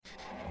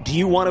Do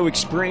you want to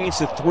experience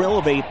the thrill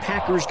of a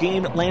Packers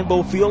game at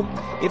Lambeau Field?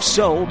 If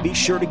so, be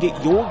sure to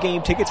get your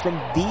game tickets from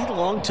the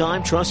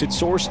longtime trusted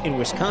source in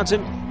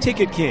Wisconsin,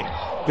 Ticket King.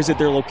 Visit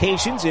their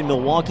locations in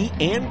Milwaukee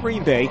and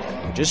Green Bay,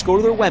 or just go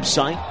to their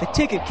website,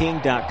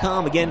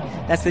 theticketking.com. Again,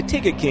 that's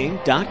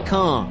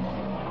theticketking.com.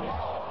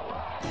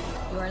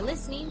 You are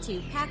listening to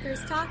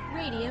Packers Talk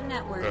Radio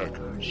Network.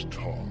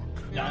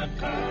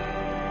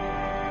 PackersTalk.com.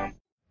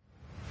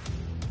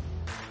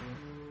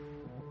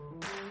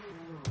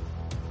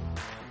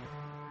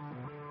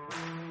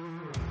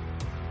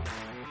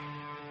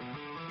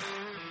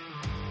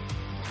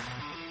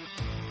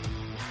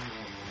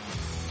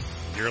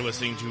 You're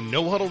listening to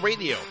No Huddle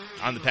Radio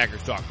on the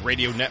Packers Talk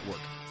Radio Network,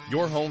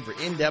 your home for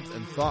in-depth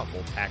and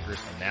thoughtful Packers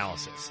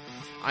analysis.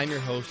 I'm your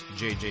host,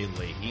 JJ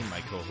Leahy.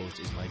 My co-host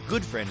is my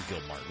good friend,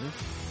 Gil Martin.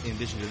 In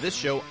addition to this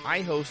show,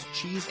 I host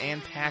Cheese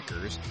and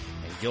Packers,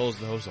 and Gil is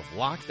the host of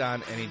Locked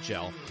On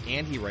NHL,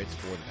 and he writes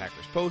for the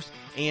Packers Post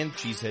and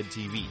Cheesehead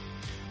TV.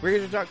 We're here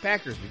to talk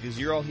Packers because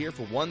you're all here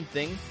for one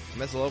thing,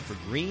 and that's love for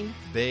Green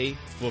Bay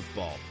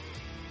football.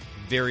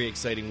 Very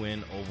exciting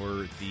win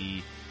over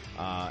the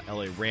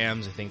LA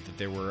Rams. I think that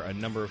there were a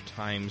number of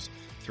times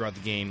throughout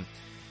the game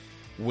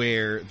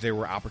where there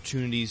were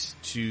opportunities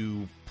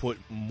to put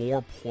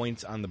more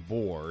points on the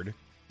board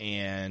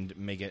and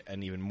make it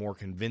an even more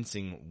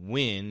convincing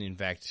win. In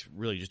fact,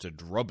 really just a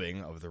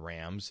drubbing of the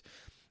Rams.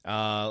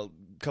 A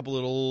couple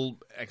little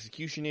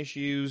execution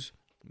issues,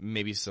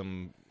 maybe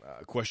some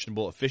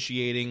questionable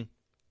officiating.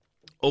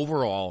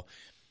 Overall,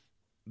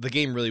 the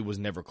game really was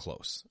never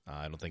close.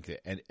 I don't think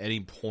that at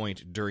any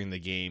point during the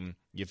game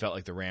you felt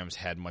like the Rams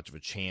had much of a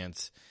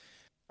chance.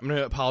 I'm going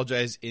to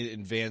apologize in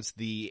advance.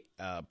 The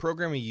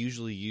program we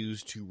usually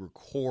use to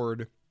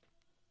record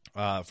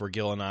for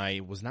Gil and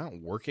I was not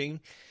working,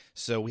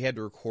 so we had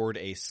to record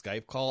a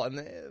Skype call, and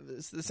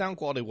the sound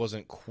quality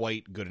wasn't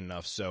quite good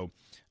enough. So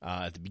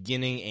at the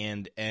beginning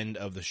and end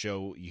of the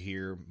show, you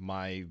hear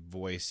my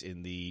voice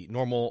in the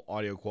normal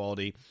audio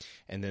quality,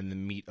 and then the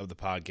meat of the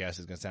podcast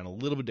is going to sound a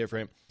little bit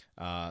different.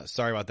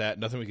 Sorry about that.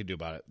 Nothing we could do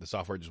about it. The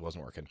software just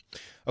wasn't working.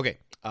 Okay,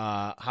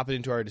 hopping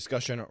into our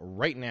discussion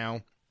right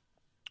now.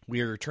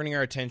 We are turning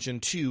our attention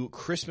to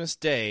Christmas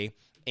Day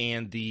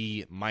and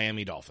the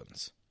Miami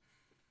Dolphins.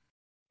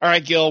 All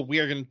right, Gil, we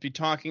are going to be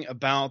talking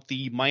about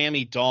the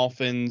Miami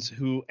Dolphins,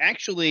 who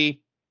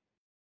actually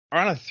are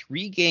on a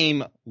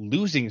 3-game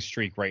losing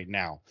streak right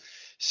now.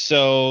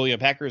 So,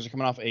 Packers are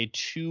coming off a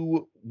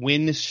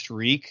 2-win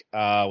streak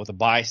with a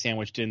bye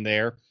sandwiched in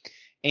there.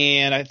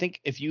 And I think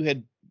if you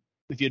had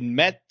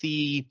met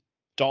the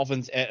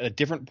Dolphins at a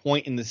different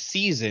point in the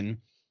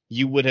season,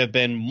 you would have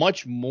been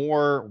much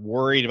more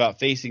worried about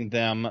facing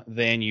them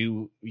than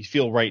you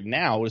feel right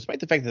now,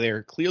 despite the fact that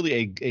they're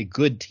clearly a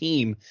good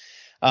team.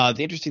 The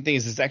interesting thing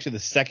is it's actually the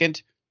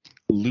second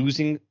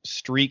losing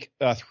streak,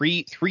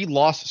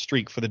 three-loss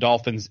streak for the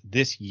Dolphins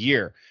this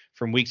year.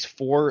 From weeks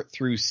 4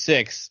 through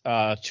 6,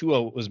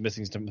 Tua was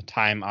missing some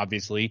time,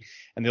 obviously,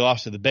 and they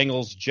lost to the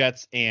Bengals,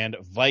 Jets, and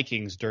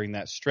Vikings during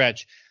that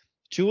stretch.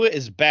 Tua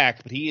is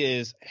back, but he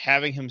is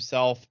having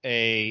himself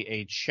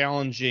a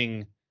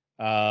challenging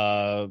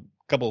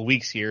couple of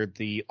weeks here.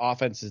 The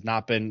offense has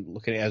not been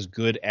looking as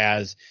good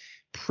as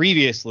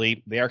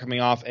previously. They are coming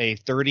off a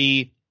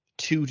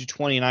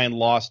 32-29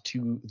 loss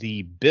to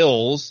the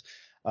Bills.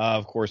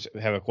 Of course,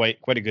 have a quite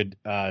a good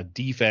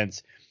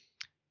defense.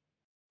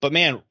 But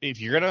man,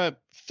 if you're gonna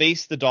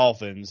face the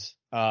Dolphins,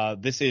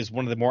 this is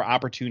one of the more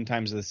opportune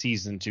times of the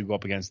season to go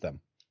up against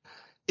them.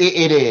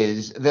 It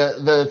is.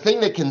 The thing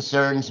that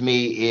concerns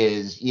me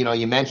is,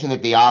 you mentioned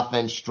that the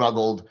offense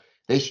struggled.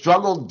 They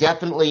struggled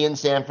definitely in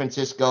San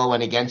Francisco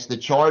and against the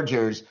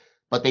Chargers,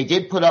 but they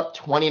did put up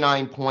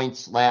 29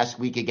 points last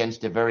week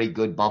against a very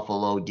good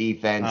Buffalo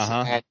defense.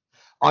 And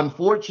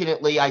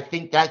unfortunately, I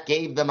think that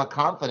gave them a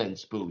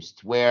confidence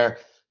boost where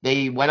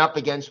they went up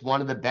against one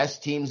of the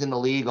best teams in the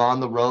league on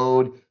the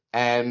road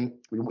and,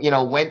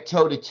 went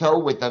toe-to-toe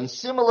with them.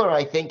 Similar,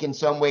 I think, in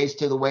some ways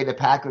to the way the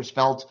Packers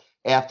felt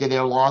after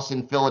their loss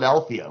in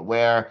Philadelphia,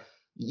 where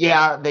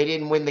they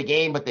didn't win the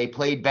game, but they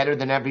played better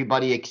than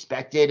everybody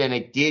expected, and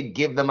it did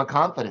give them a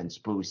confidence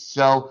boost.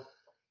 So,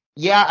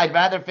 I'd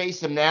rather face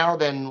them now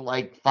than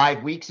like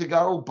 5 weeks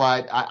ago,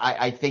 but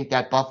I think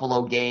that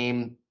Buffalo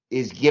game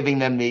is giving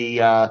them the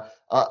a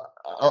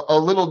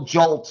little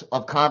jolt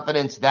of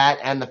confidence, that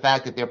and the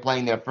fact that they're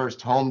playing their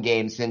first home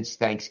game since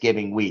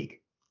Thanksgiving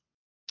week.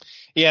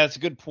 Yeah, that's a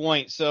good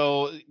point.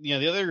 So,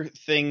 the other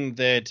thing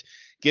that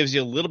gives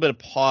you a little bit of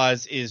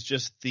pause is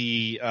just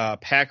the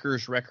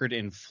Packers record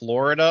in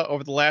Florida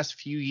over the last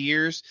few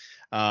years.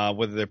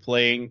 Whether they're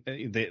playing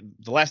the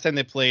last time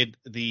they played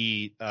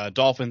the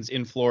Dolphins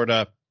in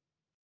Florida,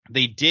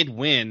 they did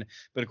win,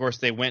 but of course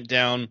they went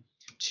down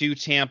to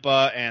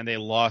Tampa and they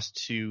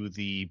lost to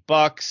the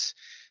Bucks.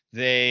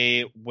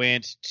 They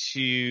went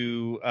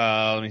to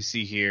let me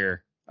see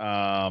here.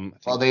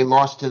 They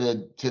lost to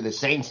the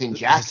Saints in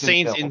Jacksonville. The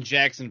Saints in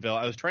Jacksonville.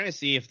 I was trying to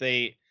see if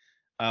they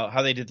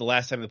how they did the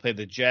last time they played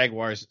the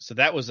Jaguars. So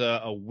that was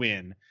a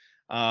win.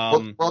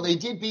 Well, they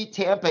did beat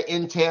Tampa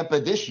in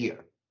Tampa this year.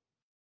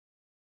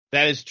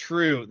 That is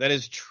true. That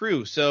is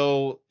true.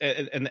 So,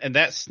 and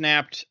that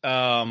snapped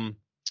a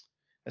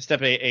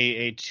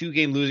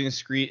 2-game losing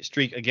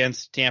streak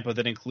against Tampa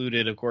that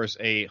included, of course,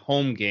 a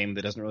home game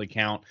that doesn't really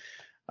count.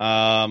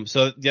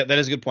 So yeah, that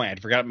is a good point. I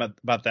forgot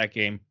about that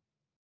game.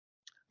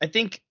 I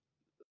think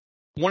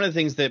one of the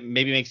things that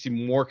maybe makes you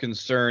more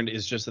concerned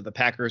is just that the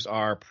Packers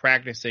are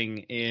practicing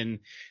in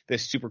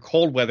this super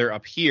cold weather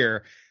up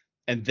here,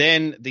 and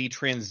then the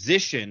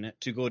transition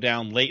to go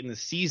down late in the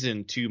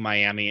season to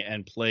Miami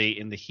and play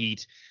in the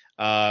heat.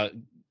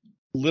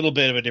 Little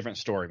bit of a different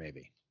story,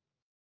 maybe.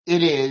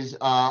 It is.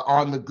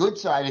 On the good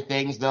side of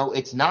things, though,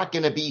 it's not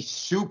going to be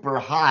super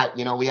hot.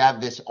 You know, we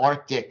have this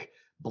Arctic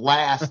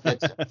blast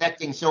that's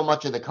affecting so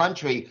much of the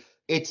country.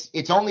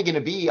 It's only going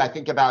to be, I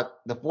think,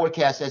 the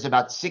forecast says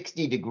about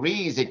 60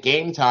 degrees at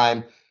game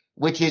time,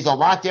 which is a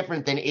lot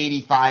different than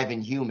 85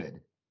 and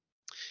humid.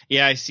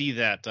 Yeah, I see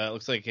that. It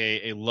looks like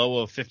a low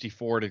of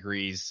 54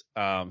 degrees.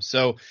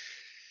 So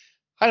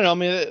I don't know. I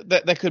mean,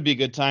 that could be a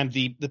good time.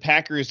 The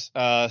Packers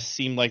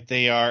seem like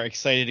they are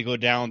excited to go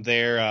down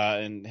there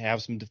and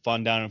have some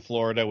fun down in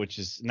Florida, which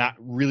is not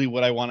really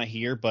what I want to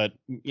hear, but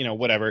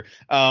whatever.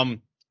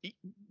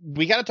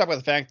 We got to talk about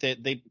the fact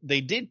that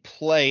they did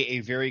play a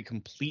very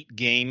complete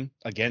game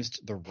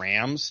against the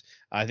Rams.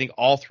 I think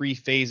all three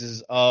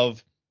phases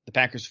of the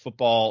Packers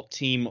football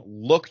team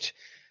looked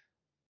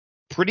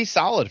pretty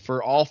solid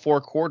for all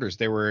four quarters.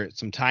 There were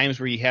some times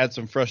where you had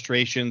some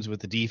frustrations with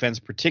the defense,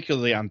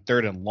 particularly on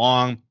 3rd and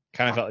long.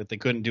 Kind of felt like they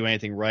couldn't do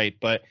anything right.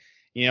 But,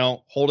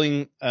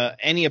 holding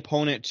any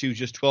opponent to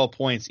just 12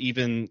 points,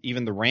 even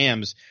the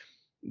Rams,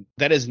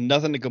 that is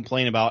nothing to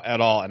complain about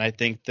at all. And I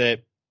think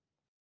that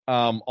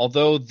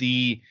although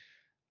the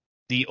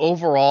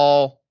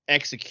overall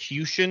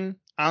execution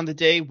on the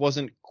day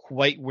wasn't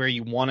quite where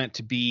you want it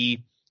to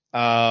be,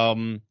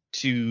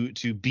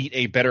 to beat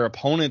a better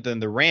opponent than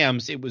the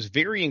Rams, it was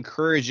very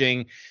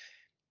encouraging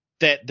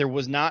that there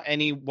was not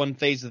any one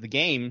phase of the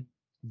game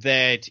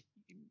that,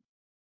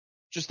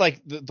 just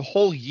like the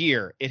whole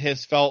year, it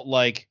has felt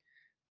like,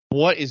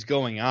 what is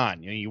going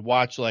on? You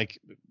watch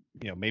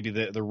maybe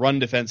the run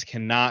defense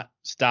cannot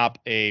stop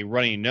a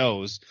runny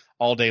nose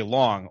all day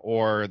long,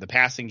 or the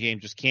passing game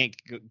just can't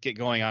get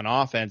going on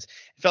offense.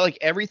 It felt like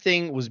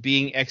everything was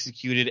being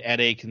executed at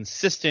a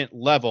consistent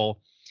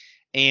level.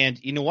 And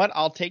you know what?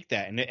 I'll take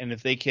that. And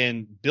if they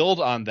can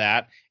build on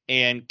that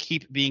and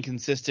keep being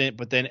consistent,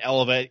 but then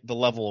elevate the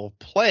level of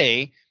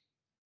play,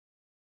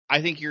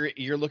 I think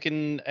you're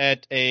looking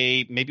at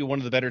maybe one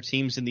of the better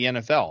teams in the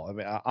NFL. I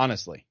mean,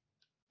 honestly.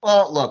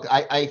 Well, look,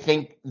 I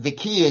think the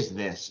key is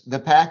this. The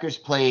Packers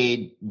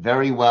played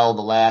very well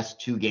the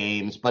last 2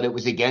 games, but it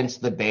was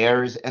against the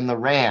Bears and the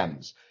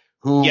Rams,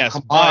 who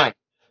combined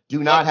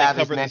do not have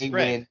as many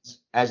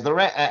wins as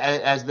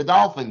the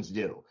Dolphins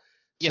do.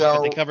 Yes,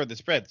 but they covered the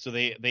spread, so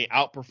they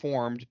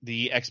outperformed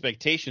the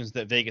expectations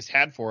that Vegas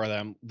had for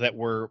them that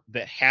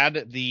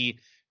had the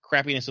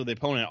crappiness of the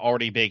opponent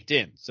already baked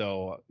in.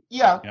 So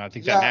yeah, I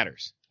think that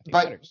matters.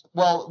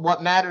 Well,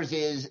 what matters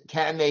is,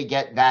 can they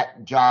get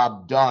that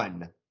job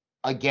done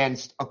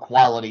against a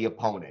quality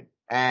opponent?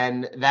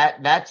 And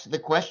that's the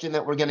question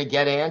that we're going to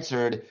get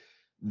answered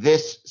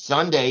this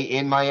Sunday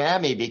in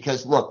Miami.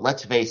 Because look,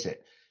 let's face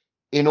it,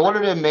 in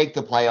order to make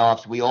the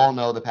playoffs, we all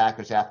know the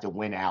Packers have to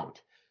win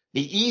out.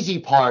 The easy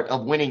part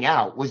of winning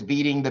out was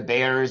beating the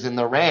Bears and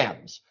the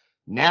Rams.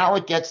 Now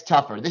it gets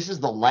tougher. This is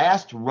the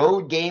last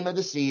road game of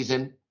the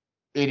season.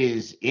 It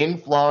is in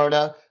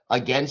Florida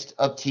against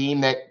a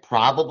team that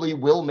probably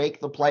will make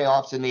the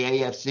playoffs in the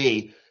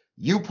AFC.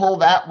 You pull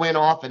that win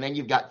off, and then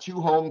you've got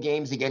 2 home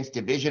games against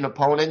division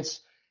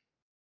opponents.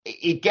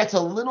 It gets a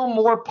little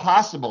more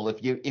possible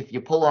if you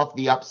pull off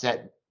the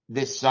upset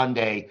this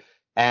Sunday.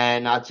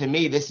 And to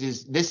me, this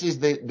is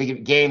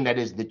the game that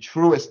is the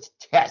truest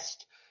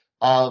test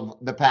of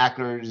the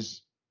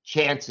Packers'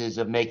 chances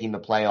of making the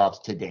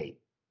playoffs to date.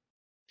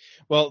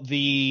 Well,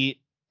 the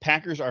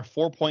Packers are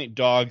 4-point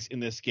dogs in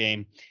this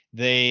game.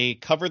 They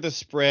covered the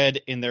spread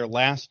in their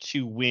last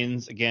 2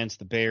 wins against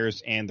the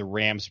Bears and the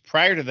Rams.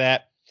 Prior to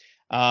that,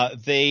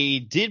 they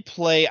did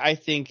play, I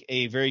think,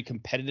 a very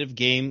competitive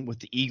game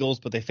with the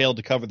Eagles, but they failed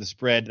to cover the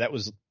spread. That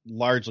was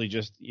largely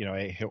just,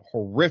 a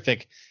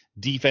horrific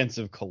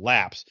defensive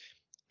collapse.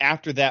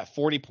 After that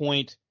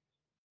 40-point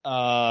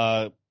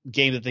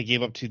game that they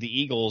gave up to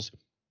the Eagles,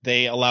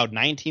 they allowed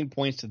 19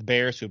 points to the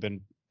Bears, who have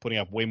been putting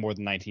up way more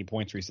than 19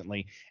 points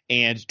recently,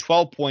 and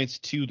 12 points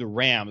to the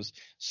Rams.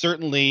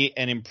 Certainly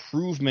an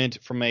improvement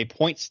from a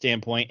point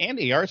standpoint and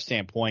a yard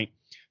standpoint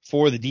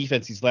for the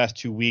defense these last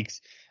 2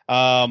 weeks.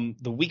 The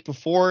week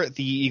before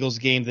the Eagles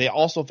game, they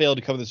also failed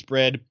to cover the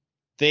spread.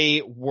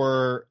 They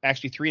were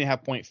actually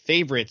 3.5-point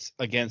favorites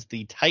against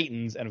the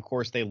Titans, and of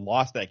course they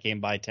lost that game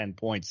by 10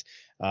 points.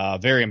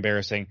 Very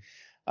embarrassing.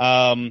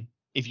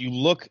 If you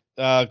look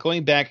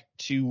going back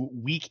to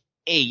week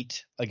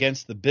 8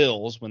 against the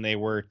Bills, when they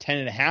were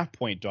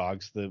 10.5-point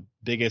dogs, the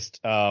biggest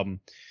underdogs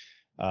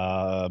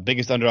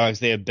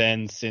they have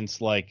been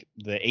since like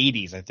the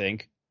 80s, I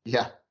think.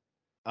 Yeah.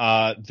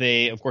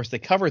 They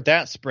covered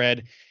that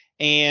spread,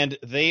 and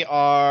they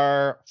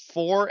are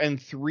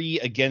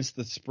 4-3 against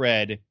the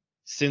spread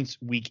since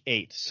week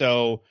 8.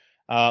 So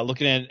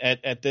looking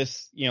at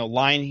this,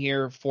 line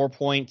here, 4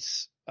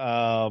 points,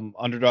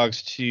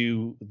 underdogs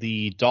to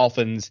the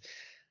Dolphins.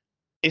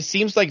 It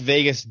seems like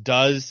Vegas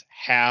does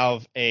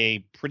have a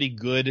pretty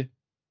good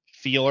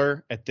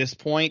feeler at this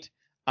point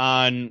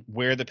on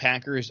where the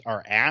Packers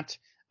are at.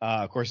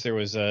 Of course, there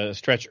was a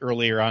stretch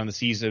earlier on in the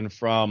season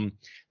from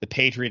the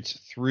Patriots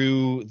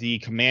through the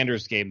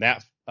Commanders game,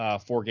 that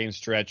 4-game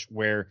stretch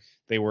where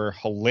they were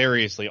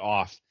hilariously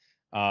off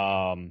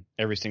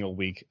every single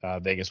week.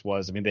 Vegas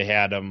was. I mean, they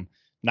had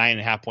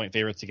 9.5-point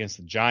favorites against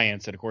the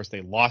Giants, and of course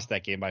they lost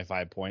that game by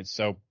 5 points.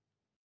 So,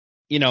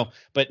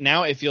 but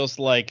now it feels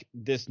like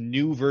this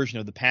new version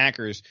of the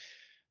Packers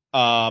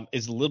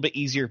is a little bit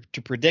easier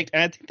to predict.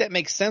 And I think that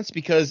makes sense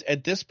because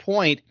at this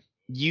point,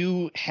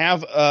 you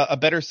have a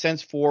better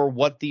sense for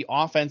what the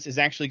offense is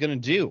actually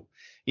going to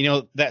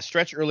do. That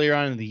stretch earlier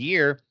on in the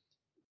year,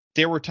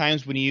 there were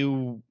times when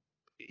you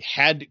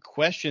had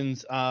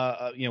questions,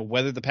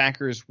 whether the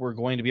Packers were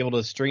going to be able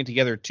to string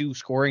together 2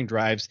 scoring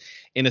drives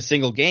in a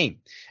single game.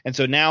 And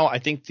so now I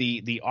think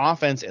the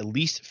offense at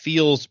least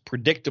feels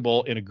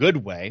predictable in a good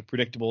way,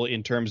 predictable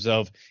in terms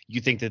of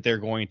you think that they're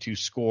going to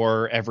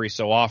score every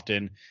so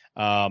often.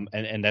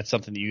 And that's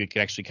something that you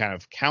can actually kind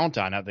of count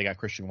on now they got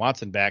Christian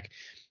Watson back.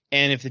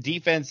 And if the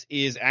defense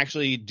is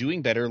actually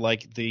doing better,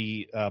 like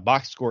the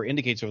box score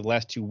indicates over the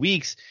last 2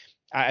 weeks,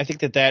 I think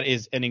that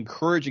is an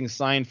encouraging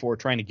sign for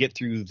trying to get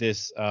through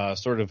this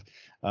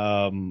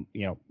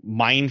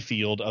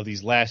minefield of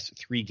these last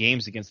 3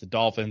 games against the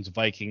Dolphins,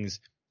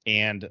 Vikings,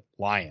 and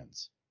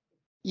Lions.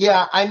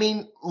 Yeah, I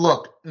mean,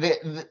 look,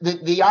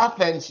 the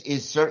offense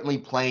is certainly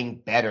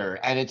playing better,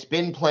 and it's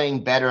been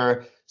playing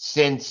better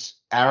since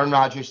Aaron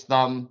Rodgers'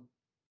 thumb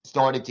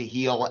started to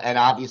heal, and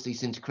obviously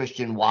since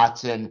Christian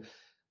Watson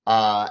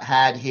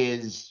had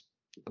his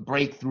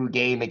breakthrough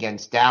game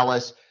against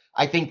Dallas.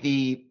 I think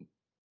the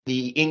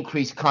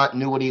increased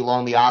continuity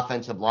along the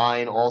offensive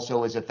line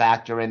also is a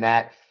factor in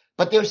that.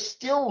 But they're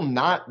still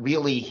not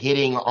really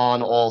hitting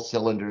on all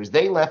cylinders.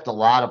 They left a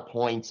lot of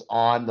points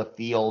on the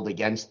field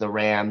against the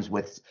Rams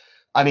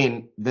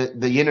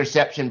the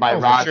interception by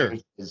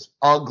Rodgers is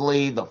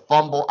ugly. The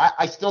fumble,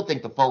 I still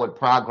think the forward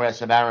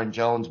progress of Aaron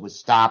Jones was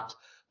stopped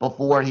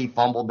before he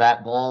fumbled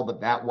that ball,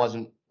 but that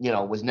wasn't,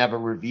 was never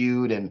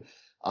reviewed and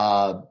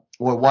or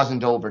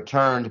wasn't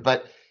overturned.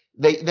 But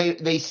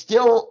they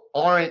still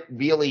aren't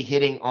really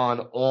hitting on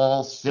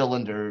all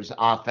cylinders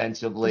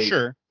offensively.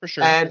 For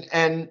sure.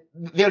 And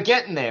they're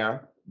getting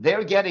there.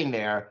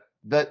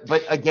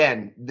 But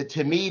again,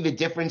 to me, the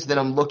difference that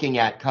I'm looking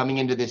at coming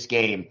into this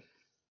game,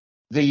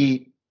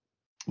 the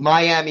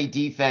Miami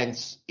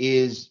defense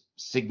is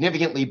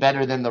significantly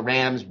better than the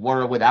Rams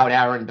were without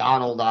Aaron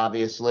Donald,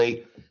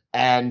 obviously,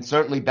 and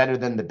certainly better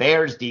than the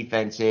Bears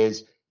defense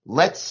is.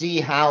 Let's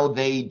see how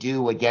they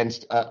do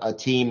against a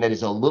team that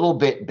is a little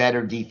bit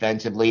better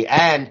defensively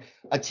and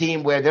a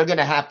team where they're going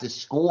to have to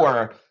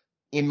score,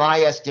 in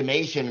my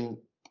estimation,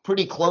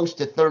 pretty close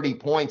to 30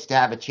 points to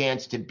have a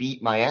chance to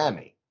beat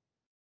Miami.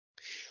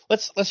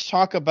 Let's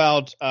talk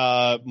about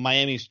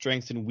Miami's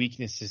strengths and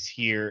weaknesses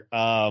here.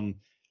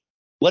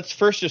 Let's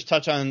first just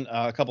touch on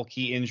a couple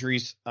key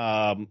injuries.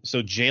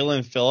 So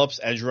Jalen Phillips,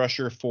 edge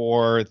rusher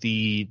for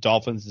the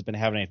Dolphins, has been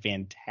having a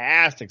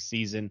fantastic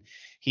season.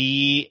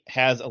 He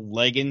has a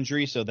leg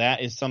injury, so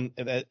that is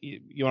that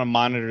you want to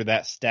monitor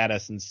that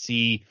status and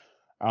see,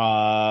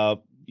 how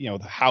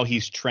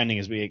he's trending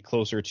as we get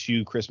closer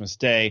to Christmas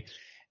Day.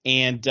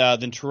 And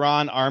then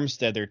Teron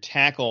Armstead, their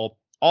tackle,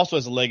 also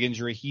has a leg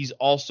injury. He's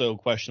also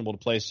questionable to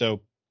play.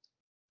 So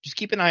just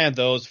keep an eye on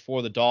those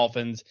for the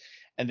Dolphins.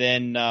 And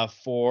then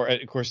for,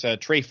 of course,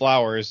 Trey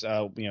Flowers,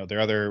 their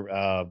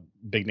other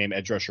big name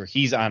edge rusher,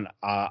 he's on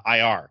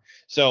IR.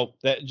 So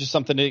that just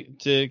something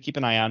to keep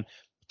an eye on.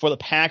 For the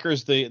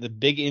Packers, the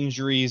big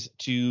injuries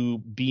to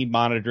be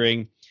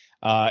monitoring.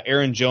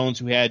 Aaron Jones,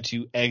 who had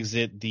to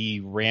exit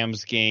the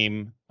Rams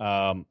game.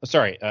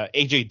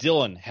 A.J.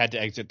 Dillon had to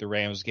exit the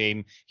Rams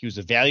game. He was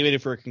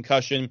evaluated for a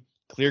concussion,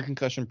 clear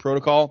concussion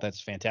protocol.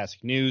 That's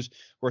fantastic news.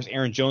 Of course,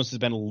 Aaron Jones has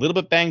been a little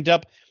bit banged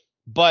up.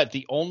 But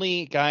the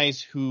only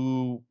guys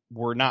who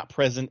were not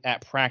present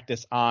at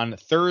practice on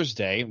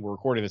Thursday, we're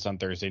recording this on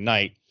Thursday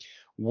night,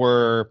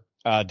 were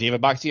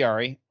David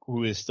Bakhtiari,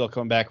 who is still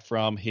coming back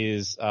from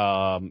his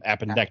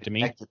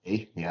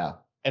appendectomy. Yeah.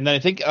 And then I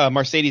think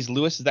Mercedes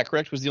Lewis, is that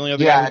correct? Was the only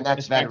other guy? Yeah, and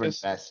that's veteran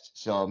best,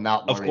 so I'm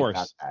not worried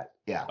about that.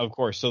 Yeah. Of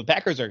course. So the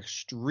Packers are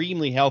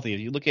extremely healthy.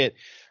 If you look at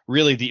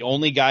really the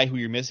only guy who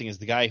you're missing is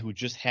the guy who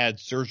just had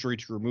surgery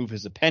to remove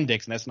his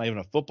appendix, and that's not even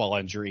a football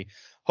injury.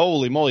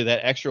 Holy moly,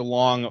 that extra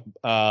long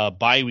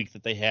bye week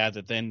that they had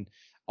that then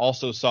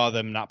also saw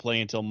them not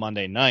play until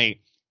Monday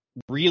night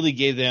really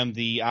gave them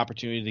the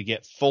opportunity to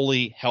get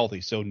fully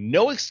healthy. So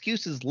no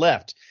excuses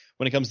left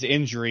when it comes to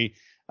injury.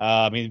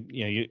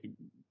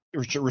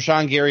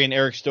 Rashawn Gary and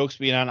Eric Stokes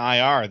being on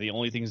IR are the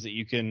only things that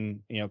you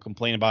can,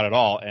 complain about at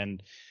all.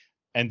 And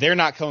And they're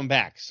not coming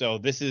back. So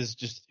this is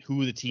just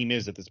who the team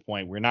is at this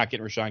point. We're not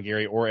getting Rashawn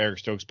Gary or Eric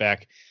Stokes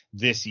back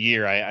this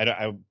year.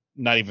 I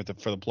not even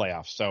for the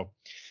playoffs. So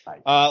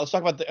let's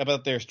talk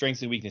about their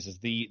strengths and weaknesses.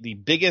 The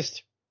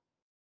biggest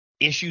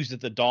issues that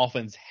the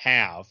Dolphins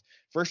have,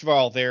 first of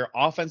all, their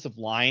offensive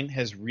line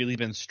has really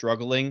been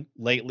struggling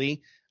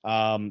lately.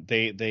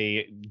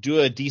 They do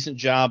a decent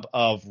job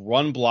of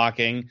run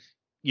blocking,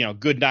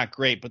 good, not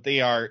great, but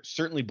they are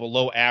certainly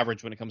below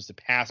average when it comes to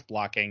pass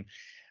blocking.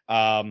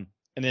 And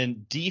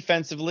then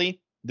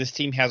defensively, this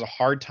team has a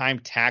hard time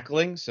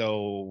tackling.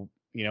 So,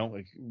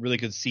 really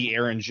could see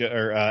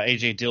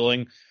AJ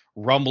Dillon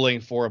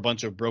rumbling for a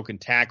bunch of broken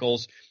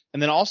tackles.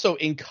 And then also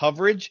in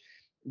coverage,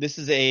 this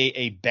is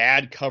a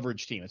bad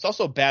coverage team. It's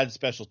also a bad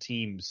special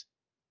teams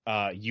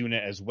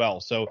unit as well.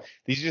 So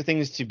these are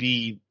things to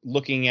be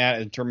looking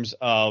at in terms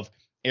of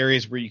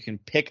areas where you can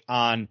pick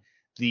on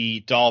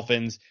the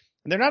Dolphins.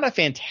 And they're not a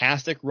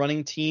fantastic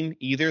running team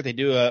either. They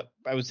do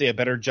I would say a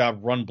better job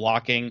run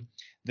blocking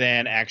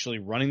than actually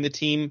running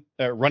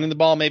the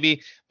ball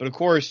maybe. But of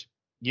course,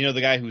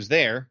 the guy who's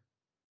there,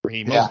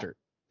 Raheem Mostert.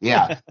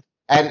 Yeah.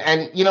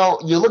 And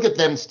you look at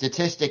them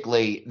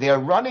statistically, their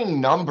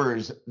running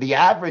numbers, the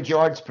average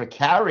yards per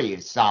carry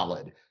is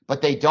solid,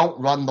 but they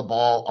don't run the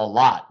ball a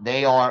lot.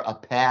 They are a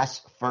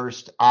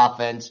pass-first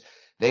offense.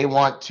 They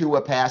want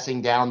Tua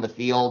passing down the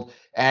field.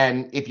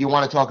 And if you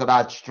want to talk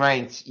about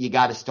strengths, you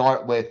got to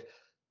start with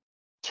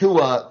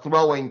Tua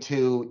throwing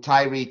to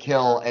Tyreek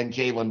Hill and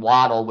Jalen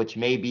Waddle, which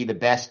may be the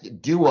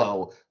best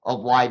duo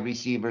of wide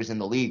receivers in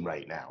the league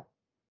right now.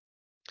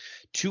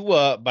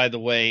 Tua, by the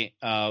way,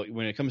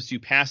 when it comes to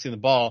passing the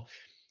ball,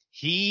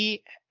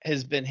 he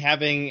has been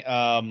having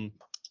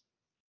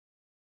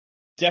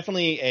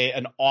definitely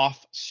an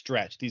off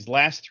stretch. These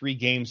last 3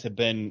 games have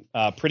been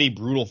pretty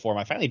brutal for him.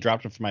 I finally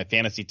dropped him for my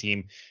fantasy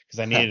team because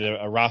I needed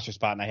a roster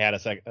spot and I had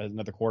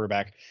another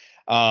quarterback.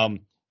 The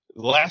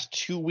last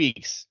 2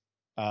 weeks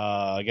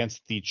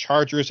against the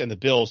Chargers and the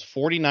Bills,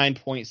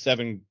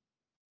 49.7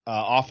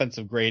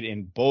 offensive grade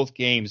in both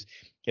games.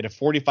 Get a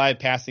 45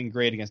 passing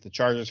grade against the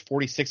Chargers,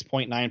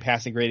 46.9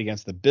 passing grade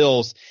against the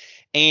Bills.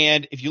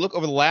 And if you look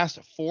over the last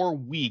 4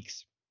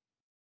 weeks,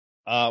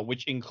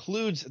 which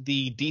includes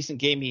the decent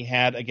game he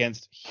had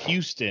against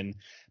Houston,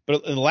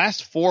 but in the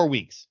last 4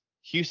 weeks,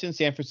 Houston,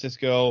 San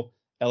Francisco,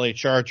 LA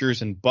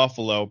Chargers, and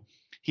Buffalo,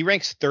 he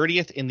ranks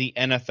 30th in the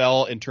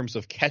NFL in terms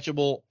of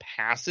catchable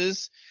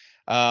passes.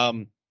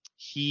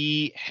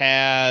 He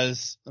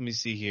has, let me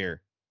see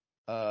here,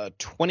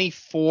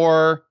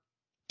 24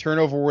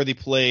 turnover-worthy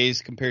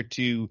plays compared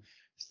to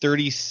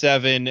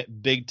 37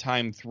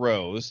 big-time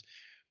throws.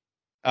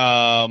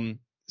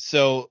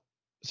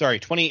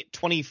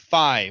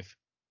 25.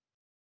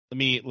 Let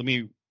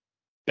me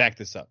back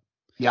this up.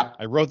 Yeah.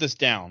 I wrote this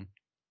down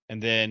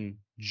and then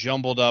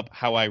jumbled up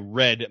how I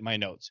read my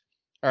notes.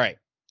 All right.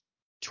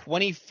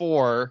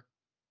 24.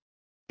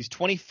 He's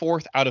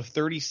 24th out of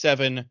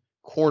 37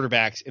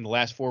 quarterbacks in the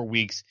last 4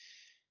 weeks.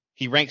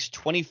 He ranks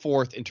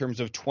 24th in terms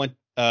of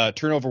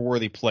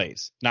turnover-worthy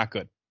plays. Not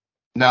good.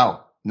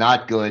 No,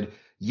 not good.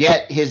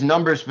 Yet his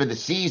numbers for the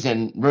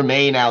season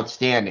remain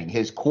outstanding.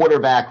 His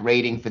quarterback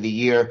rating for the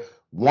year,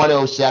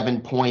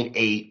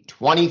 107.8,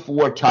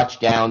 24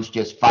 touchdowns,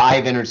 just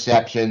 5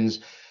 interceptions,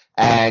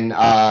 and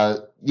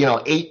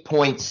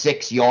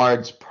 8.6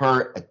 yards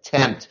per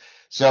attempt.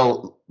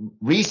 So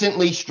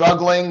recently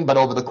struggling, but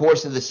over the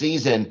course of the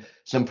season,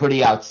 some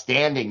pretty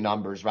outstanding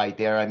numbers right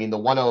there. I mean, the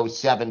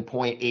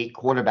 107.8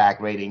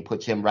 quarterback rating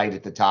puts him right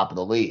at the top of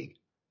the league.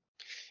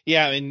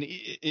 Yeah, I mean,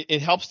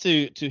 it helps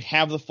to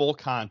have the full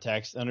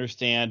context,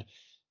 understand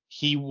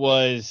he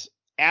was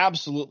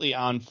absolutely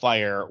on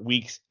fire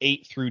weeks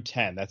 8 through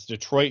 10. That's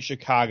Detroit,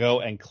 Chicago,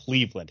 and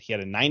Cleveland. He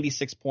had a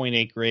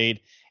 96.8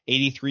 grade,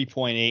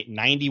 83.8,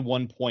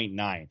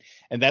 91.9.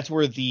 And that's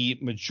where the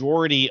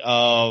majority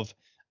of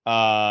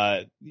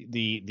the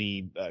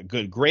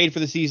good grade for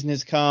the season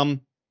has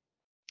come.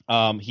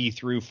 He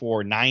threw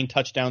for 9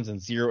 touchdowns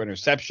and 0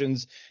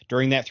 interceptions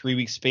during that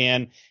 3-week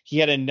span. He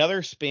had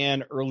another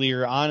span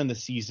earlier on in the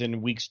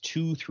season, weeks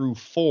 2 through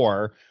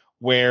 4,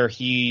 where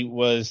he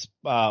was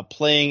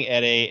playing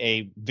at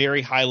a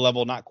very high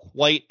level, not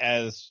quite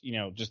as,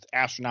 just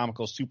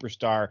astronomical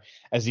superstar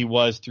as he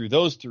was through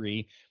those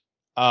 3.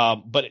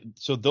 But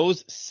so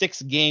those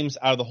 6 games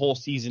out of the whole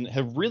season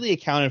have really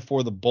accounted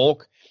for the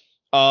bulk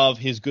of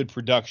his good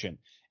production.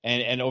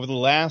 And over the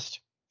last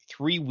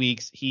 3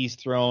 weeks, he's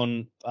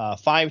thrown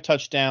 5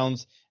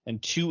 touchdowns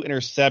and 2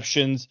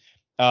 interceptions.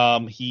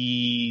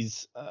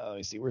 He's let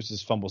me see, where's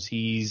his fumbles? I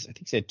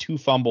think he had 2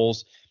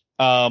 fumbles.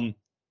 I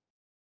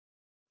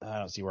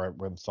don't see where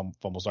the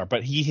fumbles are,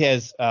 but he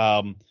has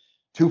 2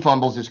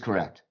 fumbles is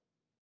correct.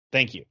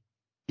 Thank you.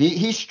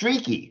 He's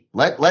streaky.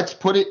 Let's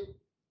put it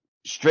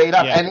straight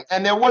up. Yeah,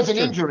 and there was an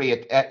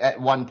injury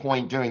at one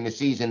point during the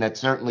season that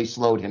certainly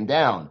slowed him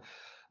down,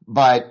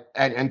 but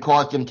and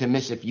caused him to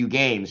miss a few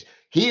games.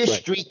 He is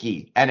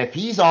streaky, and if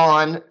he's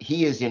on,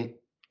 he is in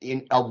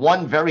a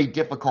one very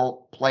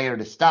difficult player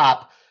to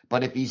stop.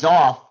 But if he's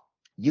off,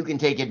 you can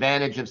take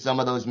advantage of some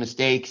of those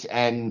mistakes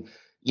and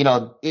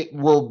it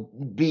will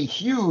be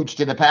huge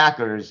to the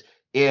Packers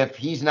if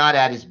he's not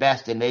at his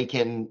best and they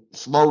can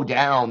slow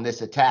down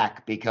this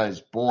attack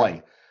because,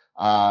 boy,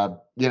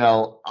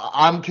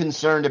 I'm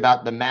concerned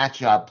about the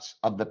matchups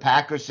of the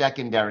Packers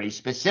secondary,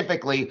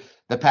 specifically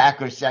the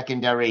Packers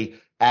secondary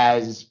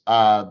as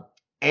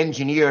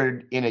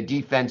engineered in a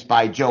defense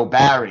by Joe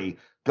Barry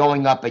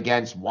going up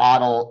against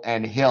Waddle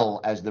and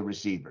Hill as the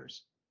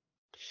receivers.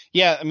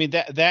 Yeah, I mean,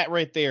 that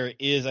right there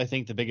is, I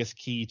think, the biggest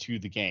key to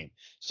the game.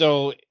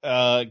 So,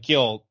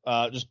 Gil,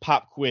 just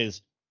pop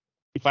quiz.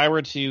 If I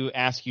were to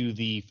ask you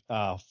the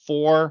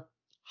 4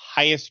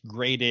 highest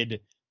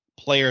graded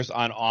players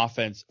on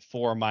offense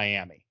for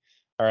Miami,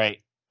 all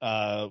right,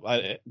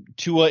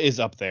 Tua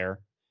is up there.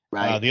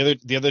 Right.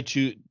 The other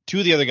two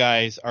of the other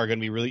guys are going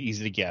to be really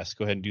easy to guess.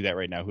 Go ahead and do that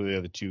right now. Who are the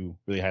other 2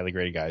 really highly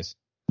graded guys?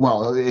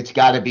 Well, it's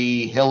got to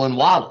be Hill and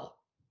Waddle.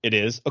 It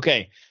is.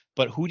 Okay.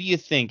 But who do you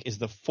think is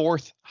the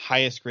 4th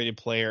highest graded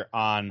player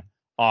on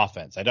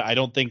offense? I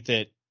don't think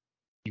that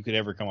you could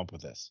ever come up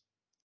with this.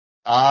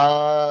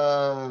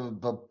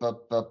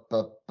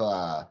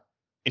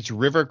 It's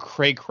River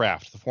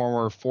Craycraft, the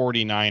former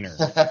 49er.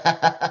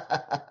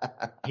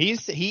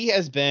 He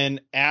has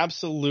been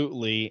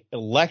absolutely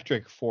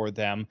electric for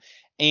them.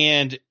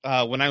 And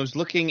when I was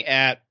looking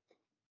at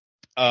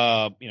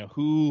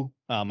who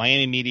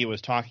Miami media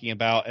was talking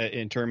about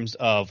in terms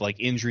of like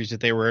injuries that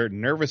they were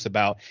nervous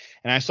about,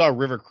 and I saw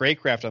River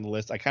Craycraft on the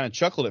list, I kind of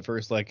chuckled at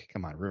first, like,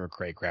 come on, River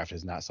Craycraft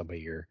is not somebody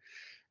you're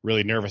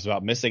really nervous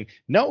about missing.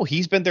 No,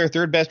 he's been their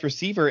 3rd best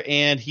receiver,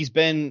 and he's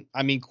been,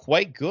 I mean,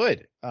 quite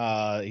good.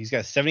 He's got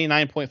a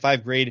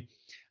 79.5 grade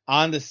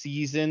on the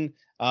season.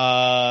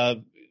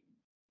 Looking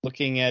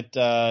at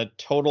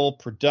total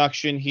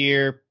production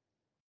here.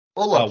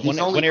 Well, look,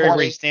 one area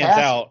where he stands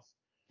out.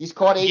 He's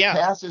caught 8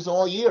 passes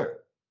all year.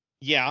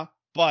 Yeah,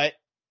 but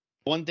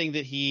one thing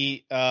that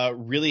he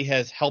really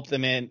has helped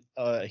them in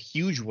a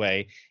huge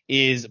way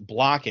is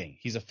blocking.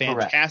 He's a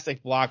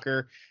fantastic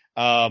blocker.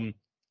 The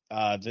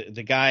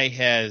guy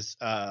has.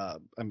 I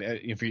mean,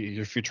 if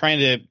you're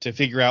trying to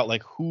figure out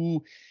like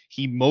who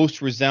he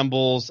most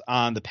resembles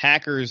on the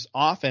Packers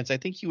offense, I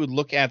think you would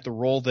look at the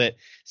role that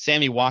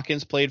Sammy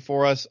Watkins played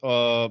for us.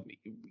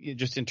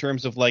 Just in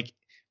terms of like,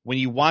 when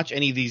you watch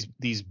any of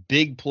these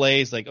big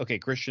plays, like, okay,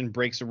 Christian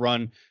breaks a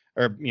run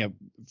or,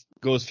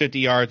 goes 50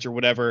 yards or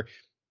whatever,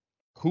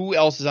 who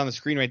else is on the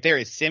screen right there?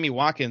 Is Sammy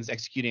Watkins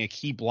executing a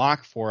key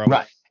block for him.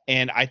 Right.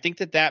 And I think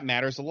that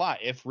matters a lot.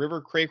 If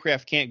River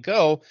Craycraft can't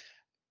go,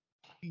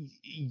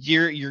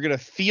 you're going to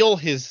feel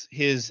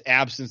his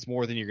absence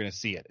more than you're going to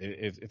see it,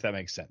 if that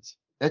makes sense.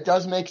 That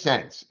does make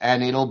sense.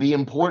 And it'll be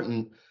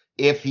important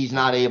if he's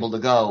not able to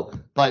go.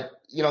 But,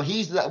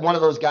 he's one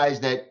of those guys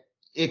that,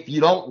 if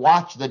you don't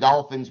watch the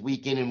Dolphins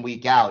week in and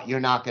week out, you're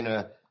not going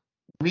to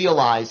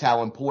realize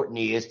how important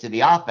he is to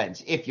the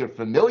offense. If you're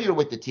familiar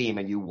with the team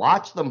and you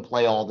watch them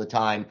play all the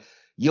time,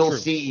 you'll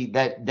see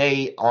that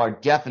they are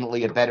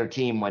definitely a better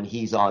team when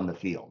he's on the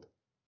field.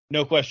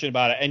 No question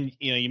about it. And,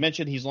 you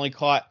mentioned he's only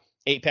caught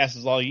 8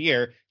 passes all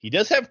year. He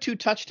does have 2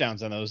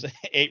 touchdowns on those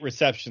 8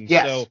 receptions.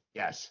 Yes. So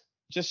yes.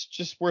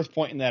 Just worth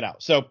pointing that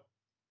out. So, all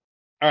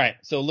right.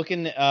 So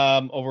looking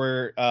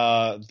over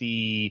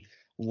the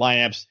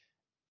lineups,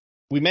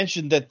 we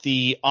mentioned that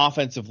the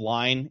offensive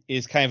line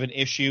is kind of an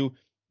issue.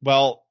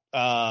 Well,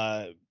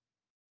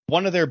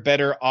 one of their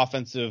better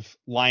offensive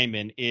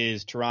linemen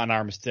is Teron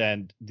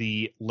Armstead,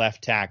 the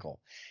left tackle.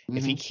 Mm-hmm.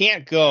 If he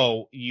can't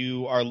go,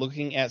 you are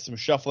looking at some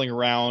shuffling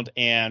around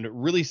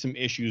and really some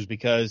issues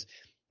because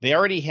they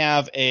already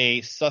have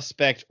a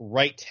suspect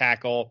right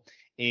tackle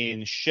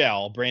in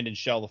Brandon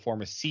Shell, the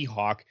former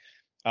Seahawk,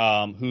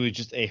 who is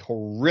just a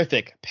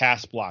horrific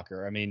pass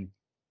blocker. I mean,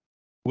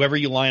 whoever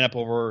you line up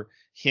over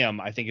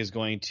him, I think, is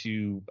going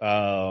to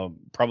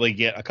probably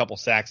get a couple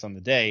sacks on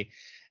the day.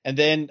 And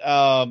then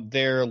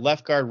their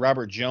left guard,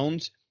 Robert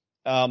Jones,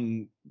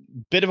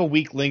 bit of a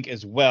weak link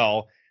as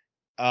well.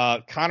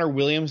 Connor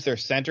Williams, their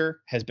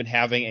center, has been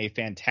having a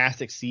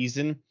fantastic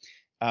season.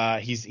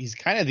 He's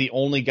kind of the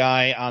only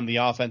guy on the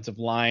offensive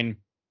line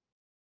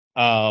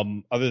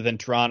other than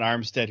Teron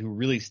Armstead who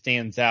really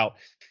stands out.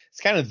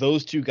 It's kind of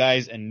those 2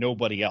 guys and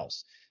nobody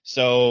else.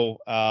 So,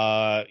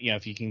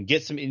 if you can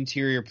get some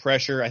interior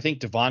pressure, I think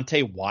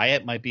Devontae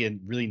Wyatt might be a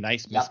really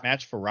nice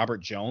mismatch for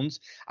Robert Jones.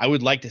 I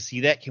would like to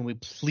see that. Can we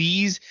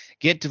please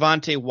get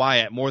Devontae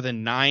Wyatt more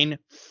than 9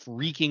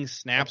 freaking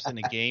snaps in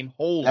a game?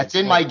 Holy That's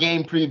in my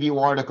game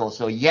preview article.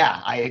 So, yeah,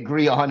 I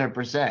agree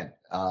 100%.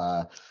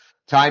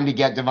 Time to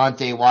get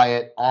Devontae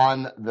Wyatt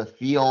on the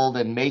field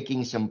and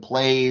making some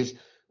plays.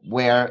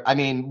 Where, I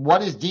mean,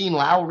 what is Dean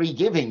Lowry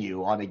giving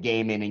you on a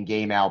game in and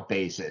game out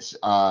basis?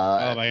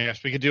 Oh my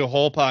gosh, we could do a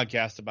whole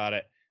podcast about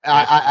it.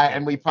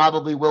 And we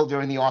probably will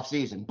during the off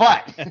season,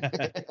 but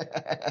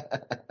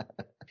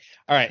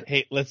all right.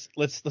 Hey, let's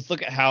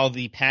look at how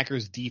the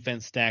Packers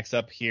defense stacks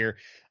up here.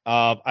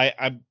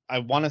 I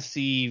want to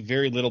see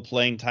very little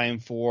playing time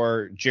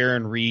for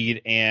Jarran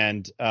Reed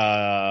and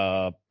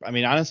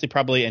honestly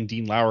probably and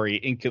Dean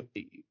Lowry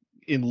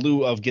in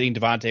lieu of getting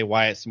Devontae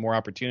Wyatt some more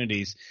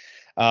opportunities.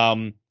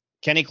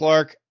 Kenny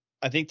Clark,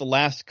 I think the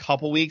last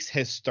couple weeks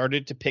has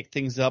started to pick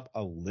things up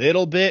a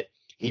little bit.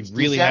 He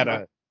really had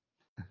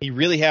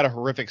a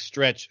horrific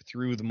stretch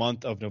through the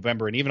month of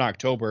November and even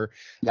October.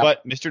 Yep.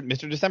 But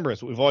Mr. December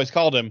is what we've always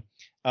called him.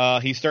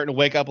 He's starting to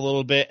wake up a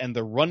little bit, and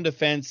the run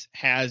defense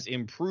has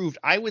improved,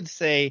 I would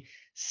say,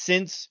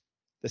 since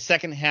the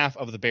second half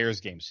of the Bears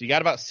game. So you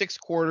got about 6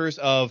 quarters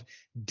of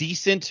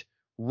decent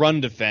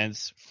run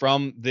defense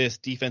from this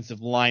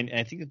defensive line. And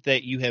I think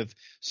that you have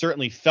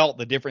certainly felt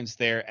the difference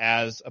there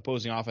as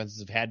opposing offenses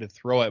have had to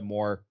throw it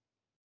more.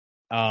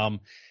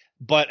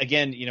 But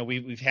again,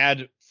 we've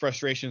had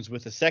frustrations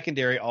with the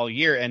secondary all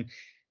year. And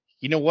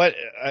you know what?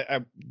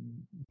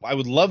 I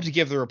would love to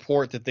give the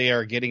report that they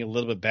are getting a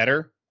little bit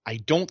better. I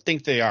don't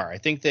think they are. I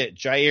think that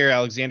Jair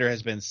Alexander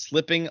has been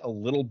slipping a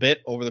little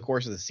bit over the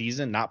course of the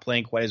season, not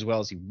playing quite as well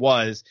as he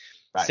was.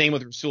 Right. Same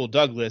with Rasul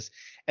Douglas.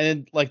 And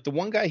then, like, the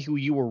one guy who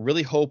you were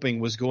really hoping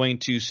was going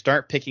to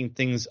start picking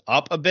things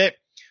up a bit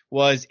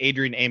was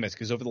Adrian Amos,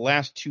 because over the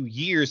last 2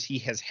 years, he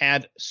has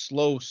had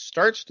slow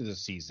starts to the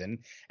season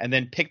and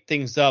then picked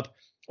things up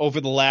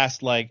over the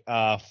last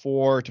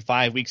 4 to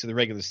 5 weeks of the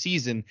regular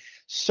season.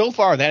 So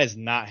far, that is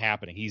not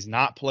happening. He's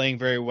not playing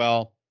very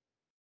well.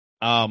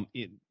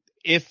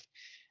 If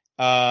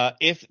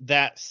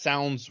that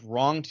sounds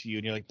wrong to you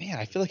and you're like, man,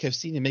 I feel like I've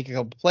seen him make a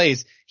couple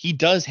plays, he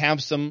does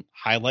have some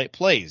highlight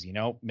plays,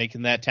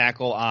 making that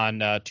tackle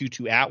on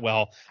Tutu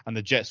Atwell on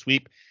the jet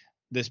sweep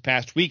this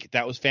past week.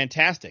 That was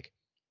fantastic.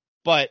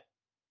 But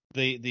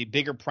the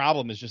bigger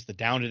problem is just the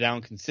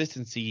down-to-down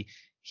consistency.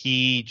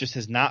 He just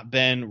has not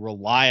been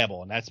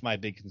reliable, and that's my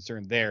big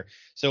concern there.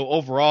 So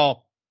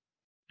overall,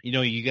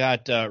 you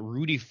got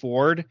Rudy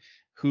Ford,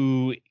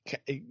 who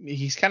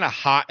he's kind of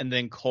hot and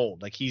then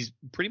cold. Like, he's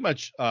pretty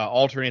much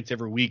alternates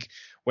every week,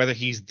 whether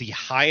he's the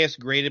highest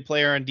graded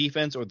player on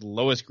defense or the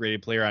lowest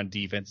graded player on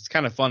defense. It's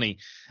kind of funny.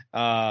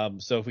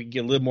 So if we can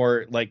get a little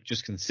more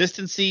just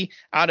consistency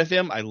out of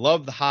him, I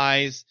love the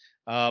highs.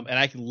 And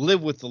I can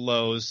live with the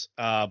lows,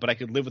 but I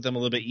could live with them a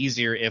little bit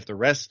easier if the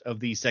rest of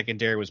the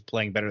secondary was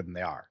playing better than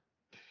they are.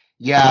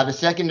 Yeah, the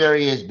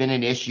secondary has been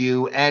an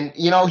issue. And,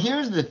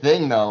 here's the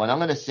thing, though, and I'm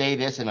going to say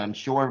this, and I'm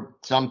sure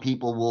some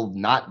people will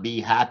not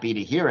be happy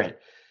to hear it.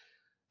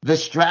 The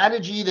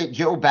strategy that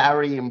Joe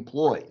Barry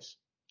employs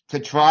to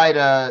try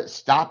to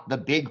stop the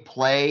big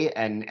play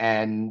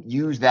and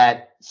use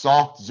that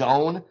soft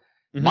zone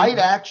might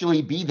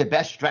actually be the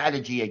best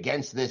strategy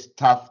against this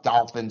tough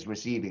Dolphins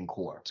receiving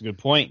core. That's a good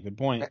point. Good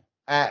point.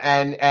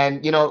 And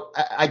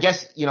I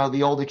guess,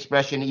 the old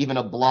expression, even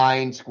a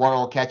blind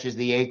squirrel catches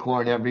the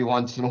acorn every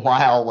once in a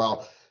while.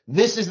 Well,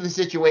 this is the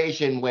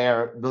situation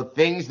where the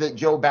things that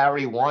Joe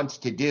Barry wants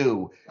to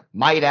do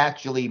might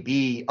actually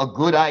be a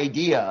good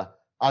idea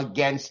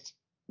against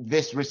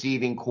this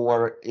receiving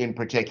core in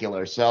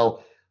particular.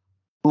 So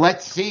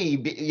let's see,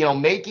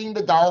 making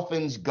the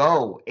Dolphins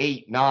go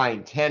 8,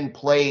 9, 10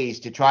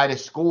 plays to try to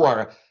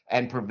score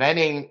and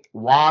preventing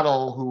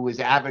Waddle, who is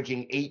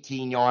averaging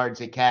 18 yards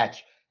a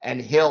catch, and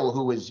Hill,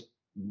 who is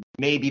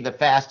maybe the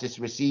fastest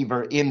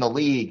receiver in the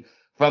league,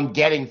 from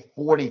getting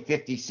 40,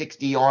 50,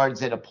 60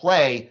 yards at a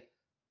play,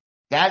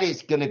 that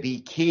is going to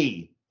be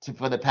key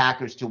for the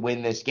Packers to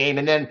win this game.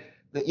 And then,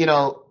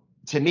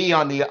 to me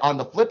on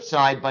the flip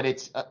side, but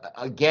it's,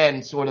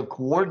 again, sort of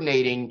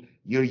coordinating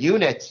your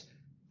units.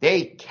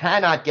 They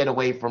cannot get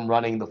away from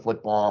running the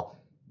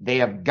football. They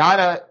have got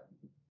to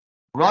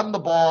run the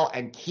ball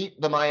and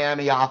keep the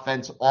Miami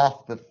offense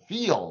off the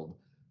field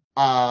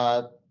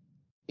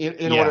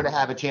in order to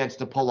have a chance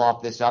to pull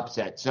off this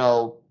upset.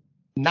 So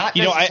not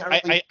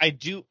necessarily.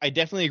 I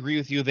definitely agree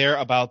with you there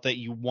about that.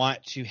 You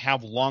want to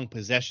have long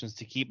possessions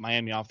to keep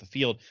Miami off the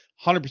field.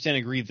 100%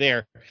 agree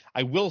there.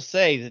 I will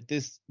say that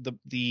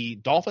the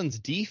Dolphins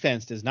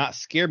defense does not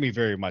scare me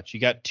very much.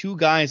 You got 2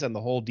 guys on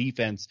the whole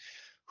defense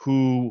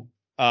who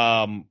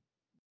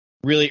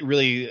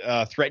really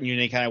threaten you in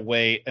any kind of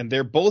way, and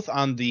they're both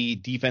on the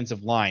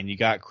defensive line. You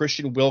got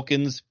Christian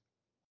Wilkins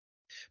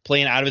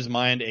playing out of his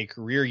mind, a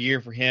career year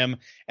for him,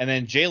 and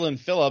then Jalen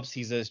Phillips.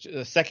 He's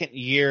a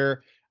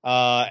second-year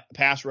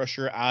pass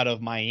rusher out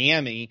of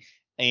Miami,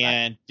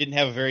 and didn't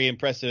have a very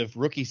impressive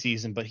rookie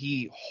season, but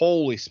he,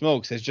 holy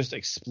smokes, has just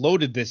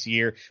exploded this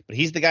year. But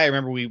he's the guy,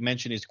 remember we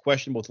mentioned, is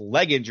questionable with a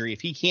leg injury.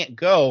 If he can't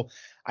go,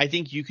 I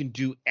think you can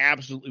do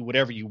absolutely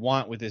whatever you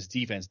want with this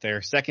defense.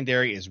 Their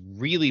secondary is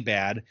really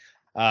bad.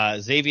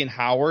 Xavier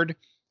Howard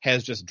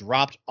has just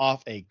dropped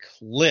off a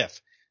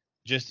cliff,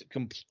 just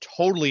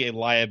totally a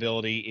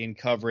liability in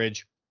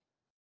coverage.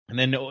 And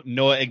then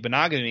Noah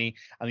Igbenogany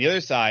on the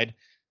other side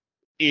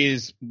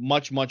is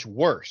much, much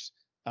worse.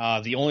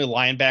 The only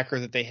linebacker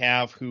that they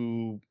have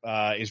who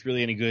is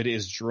really any good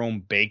is Jerome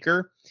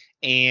Baker.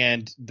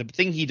 And the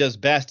thing he does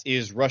best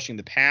is rushing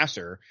the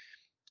passer,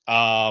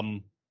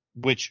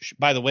 which,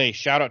 by the way,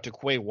 shout out to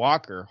Quay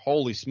Walker.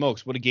 Holy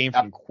smokes, what a game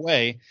from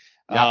Quay.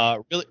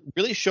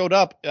 Really showed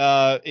up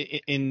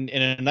in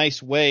a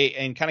nice way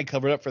and kind of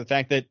covered up for the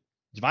fact that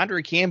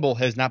Devondre Campbell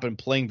has not been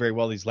playing very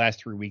well these last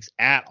 3 weeks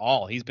at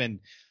all. He's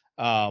been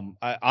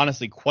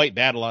honestly quite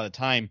bad a lot of the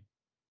time.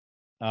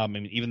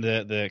 And even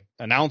the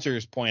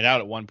announcers pointed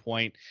out at one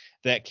point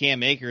that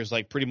Cam Akers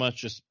like pretty much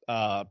just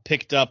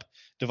picked up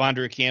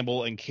Devondre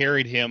Campbell and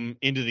carried him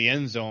into the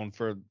end zone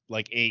for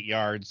like 8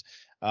 yards.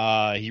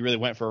 He really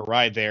went for a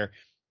ride there.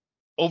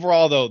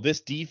 Overall, though,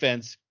 this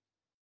defense,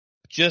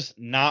 just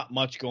not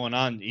much going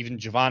on. Even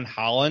Javon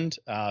Holland,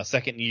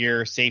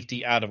 second-year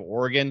safety out of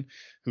Oregon,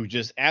 who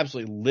just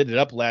absolutely lit it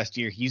up last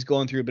year. He's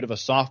going through a bit of a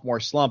sophomore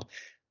slump.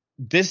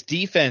 This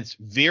defense,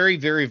 very,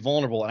 very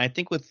vulnerable. And I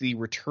think with the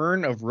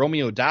return of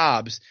Romeo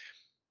Doubs,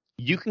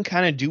 you can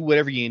kind of do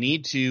whatever you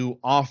need to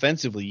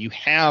offensively. You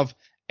have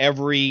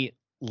every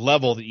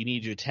level that you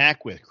need to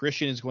attack with.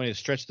 Christian is going to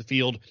stretch the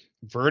field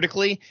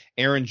vertically.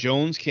 Aaron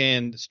Jones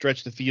can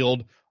stretch the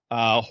field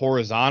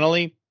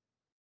horizontally.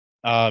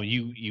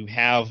 You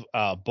have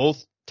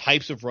both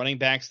types of running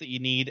backs that you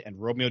need and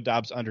Romeo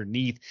Doubs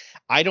underneath.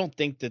 I don't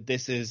think that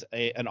this is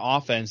an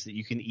offense that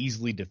you can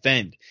easily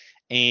defend.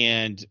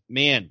 And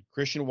man,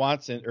 Christian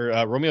Watson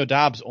or Romeo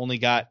Doubs only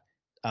got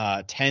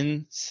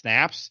 10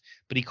 snaps,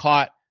 but he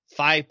caught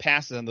 5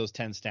 passes on those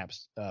 10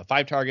 snaps,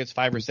 5 targets,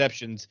 5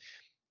 receptions.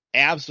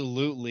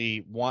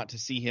 Absolutely want to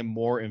see him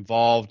more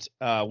involved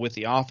with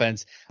the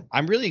offense.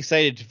 I'm really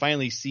excited to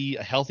finally see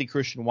a healthy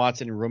Christian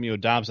Watson and Romeo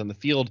Doubs on the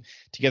field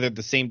together at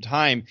the same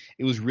time.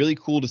 It was really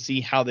cool to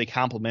see how they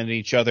complemented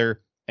each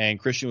other, and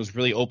Christian was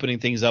really opening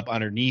things up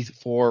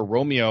underneath for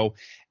Romeo.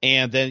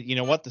 And then, you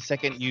know what, the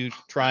second you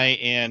try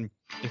and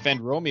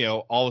defend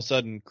Romeo, all of a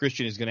sudden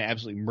Christian is going to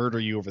absolutely murder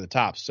you over the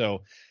top.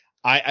 So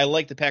I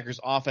like the Packers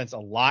offense a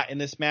lot in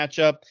this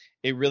matchup.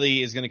 It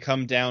really is going to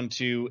come down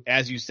to,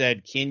 as you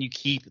said, can you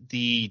keep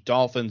the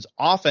Dolphins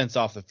offense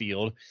off the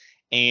field?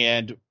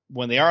 And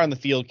when they are on the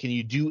field, can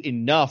you do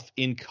enough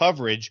in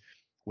coverage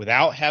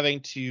without having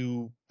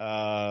to,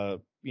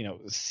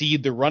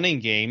 cede the running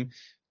game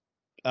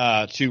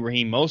to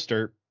Raheem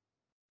Mostert?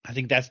 I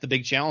think that's the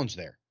big challenge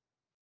there.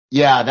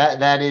 Yeah,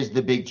 that is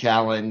the big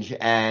challenge.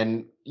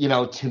 And,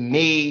 to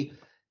me,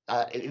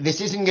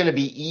 this isn't going to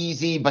be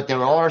easy, but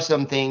there are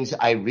some things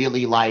I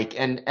really like.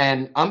 And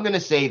I'm going to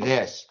say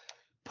this.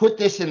 Put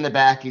this in the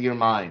back of your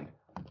mind.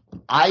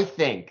 I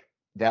think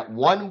that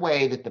one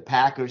way that the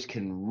Packers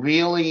can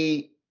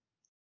really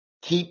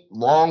keep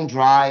long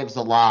drives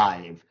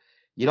alive,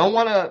 you don't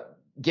want to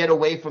get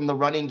away from the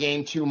running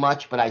game too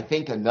much, but I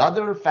think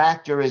another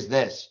factor is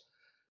this,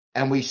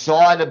 and we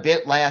saw it a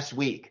bit last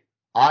week.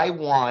 I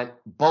want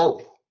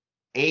both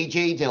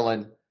A.J.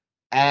 Dillon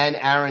and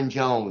Aaron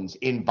Jones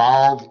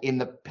involved in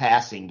the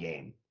passing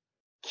game.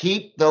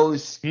 Keep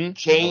those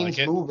chains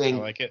moving.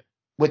 I like it.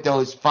 With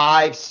those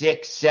 5,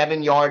 6,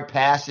 7 yard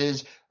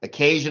passes.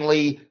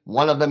 Occasionally,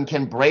 one of them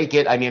can break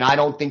it. I mean, I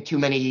don't think too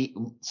many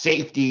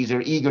safeties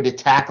are eager to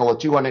tackle a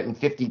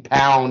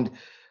 250-pound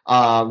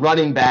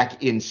running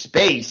back in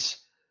space.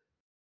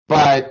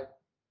 But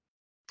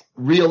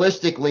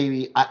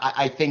realistically,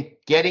 I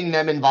think getting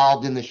them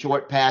involved in the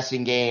short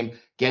passing game,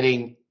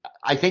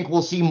 I think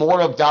we'll see more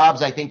of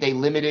Doubs. I think they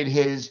limited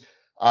his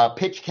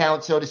pitch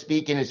count, so to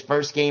speak, in his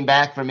first game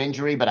back from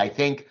injury, but I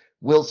think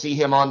we'll see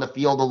him on the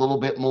field a little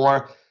bit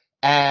more.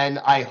 And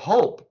I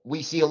hope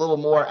we see a little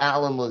more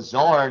Allen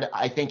Lazard.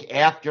 I think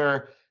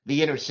after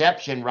the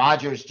interception,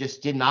 Rodgers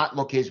just did not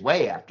look his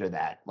way after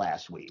that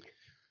last week.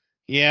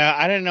 Yeah,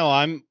 I don't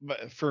know.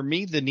 For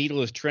me, the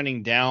needle is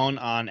trending down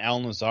on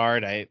Allen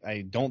Lazard.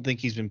 I don't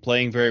think he's been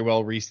playing very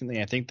well recently.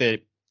 I think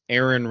that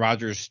Aaron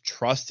Rodgers'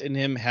 trust in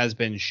him has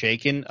been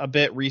shaken a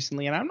bit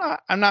recently, and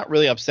I'm not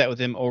really upset with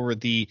him over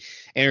the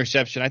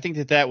interception. I think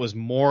that was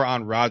more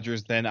on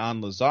Rodgers than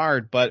on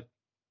Lazard, but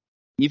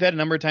you've had a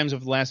number of times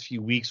over the last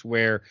few weeks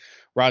where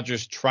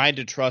Rodgers tried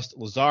to trust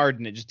Lazard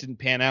and it just didn't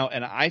pan out.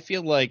 And I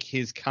feel like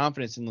his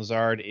confidence in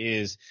Lazard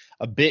is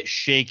a bit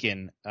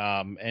shaken.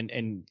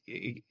 And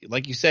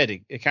like you said,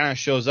 it kind of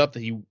shows up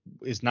that he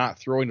is not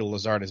throwing to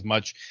Lazard as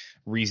much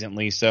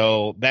recently.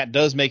 So that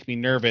does make me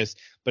nervous.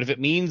 But if it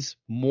means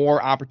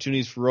more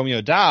opportunities for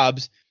Romeo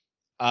Doubs,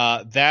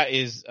 that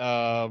is,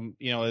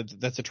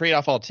 that's a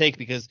trade-off I'll take,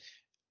 because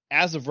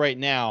as of right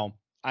now,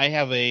 I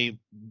have a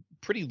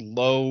pretty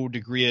low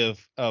degree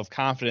of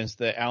confidence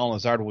that Allen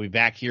Lazard will be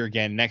back here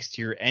again next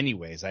year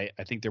anyways. I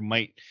think there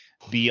might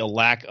be a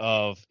lack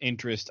of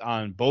interest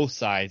on both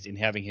sides in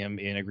having him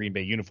in a Green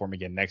Bay uniform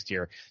again next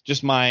year.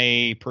 Just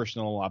my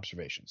personal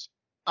observations.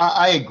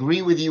 I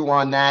agree with you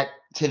on that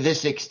to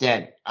this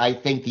extent. I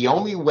think the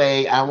only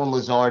way Allen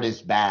Lazard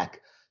is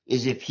back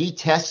is if he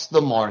tests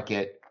the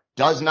market,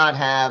 does not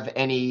have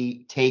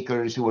any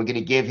takers who are going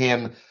to give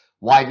him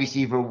wide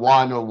receiver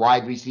 1 or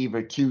wide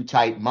receiver 2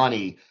 type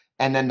money.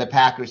 And then the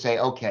Packers say,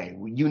 okay,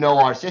 you know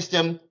our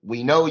system.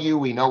 We know you.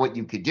 We know what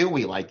you could do.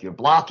 We like your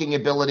blocking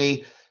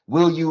ability.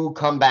 Will you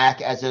come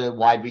back as a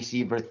wide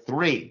receiver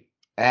 3?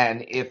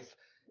 And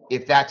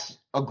if that's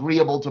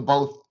agreeable to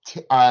both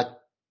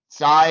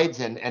sides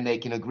and they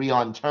can agree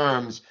on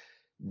terms,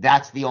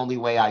 that's the only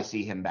way I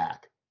see him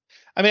back.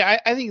 I mean,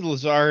 I think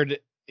Lazard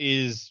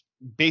is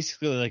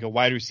basically like a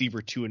wide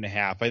receiver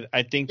 2.5.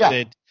 I think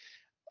that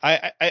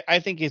I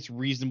think it's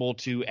reasonable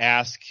to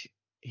ask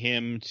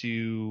him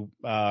to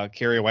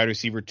carry a wide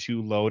receiver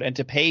 2 load and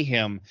to pay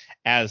him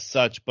as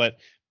such. But,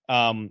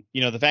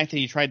 the fact that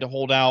he tried to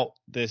hold out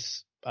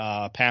this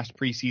past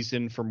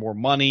preseason for more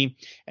money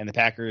and the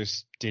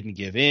Packers didn't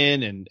give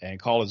in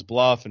and call his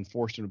bluff and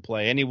forced him to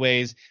play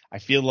anyways, I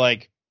feel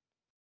like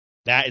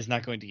that is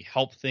not going to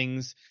help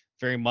things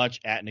very much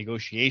at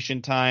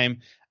negotiation time.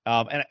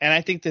 And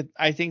I think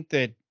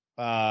that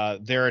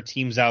there are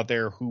teams out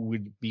there who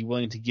would be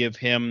willing to give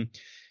him,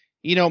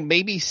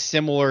 maybe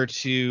similar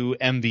to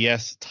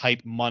MVS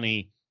type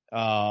money,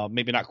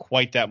 maybe not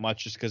quite that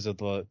much just because of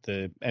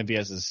the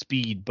MVS's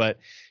speed, but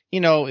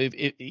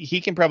if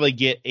he can probably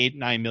get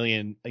 $8-9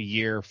 million a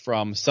year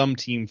from some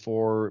team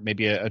for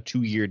maybe a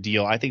 2-year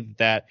deal. I think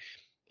that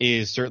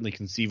is certainly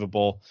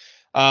conceivable.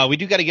 We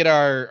do got to get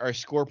our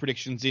score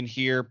predictions in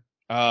here.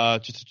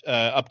 Just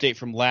update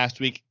from last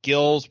week.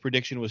 Gil's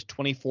prediction was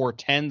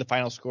 24-10. The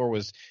final score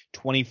was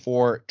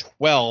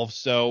 24-12.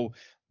 So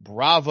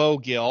bravo,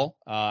 Gil.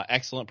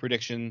 Excellent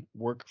prediction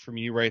work from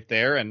you right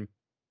there. And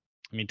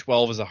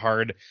 12 is a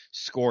hard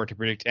score to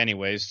predict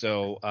anyways,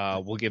 so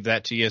we'll give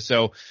that to you.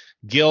 So,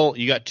 Gil,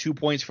 you got 2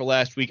 points for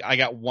last week. I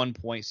got 1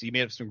 point, so you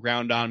made up some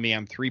ground on me.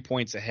 I'm 3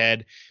 points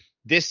ahead.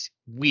 This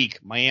week,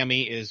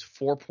 Miami is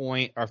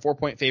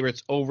 4-point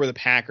favorites over the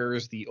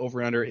Packers. The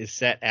over-under is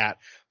set at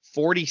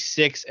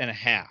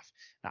 46.5.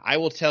 Now, I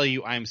will tell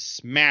you, I'm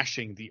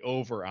smashing the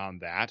over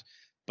on that.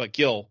 But,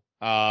 Gil,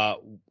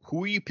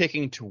 who are you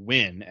picking to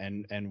win,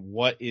 and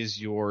what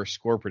is your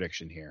score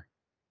prediction here?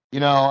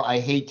 I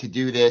hate to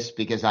do this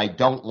because I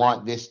don't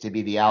want this to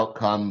be the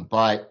outcome,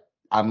 but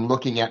I'm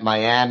looking at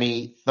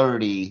Miami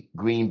 30,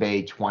 Green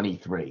Bay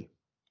 23.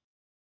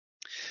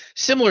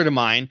 Similar to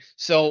mine.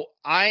 So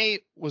I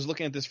was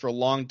looking at this for a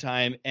long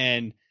time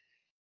and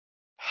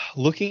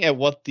looking at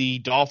what the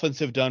Dolphins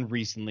have done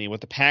recently, what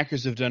the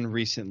Packers have done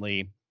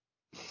recently,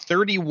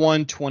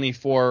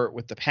 31-24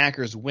 with the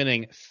Packers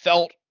winning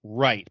felt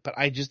right, but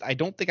I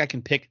don't think I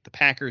can pick the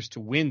Packers to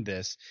win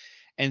this.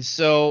 And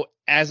so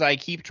as I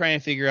keep trying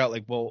to figure out,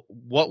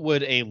 what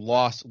would a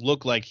loss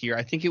look like here?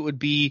 I think it would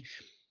be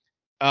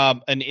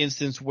an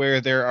instance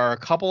where there are a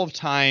couple of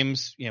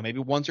times, maybe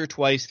once or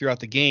twice throughout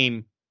the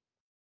game,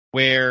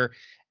 where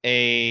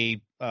a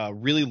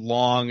really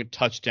long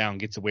touchdown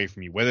gets away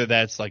from you, whether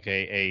that's like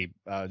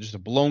just a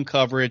blown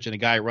coverage and a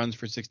guy runs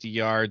for 60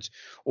 yards,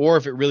 or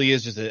if it really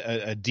is just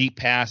a deep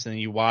pass and then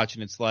you watch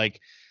and it's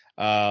like,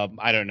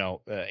 I don't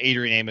know,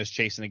 Adrian Amos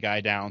chasing a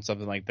guy down,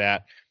 something like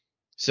that.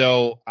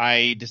 So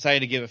I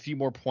decided to give a few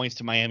more points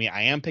to Miami.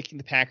 I am picking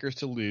the Packers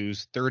to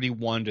lose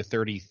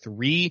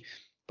 31-33,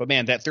 but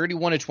man, that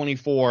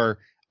 31-24,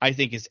 I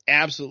think is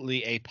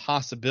absolutely a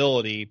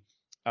possibility.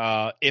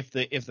 If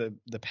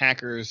the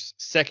Packers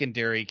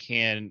secondary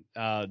can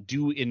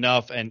do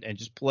enough and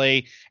just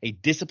play a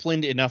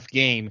disciplined enough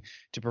game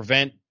to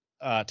prevent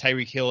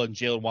Tyreek Hill and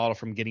Jalen Waddle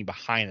from getting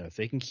behind them. If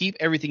they can keep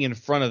everything in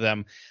front of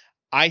them,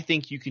 I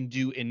think you can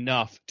do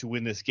enough to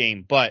win this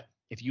game. But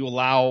if you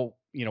allow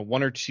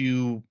one or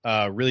two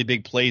really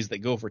big plays that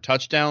go for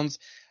touchdowns,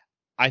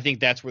 I think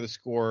that's where the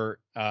score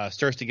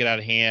starts to get out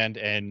of hand,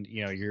 and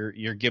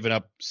you're giving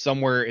up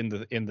somewhere in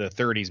the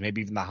 30s,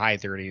 maybe even the high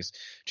 30s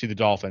to the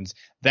Dolphins.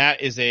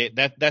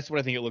 That's what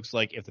I think it looks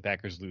like if the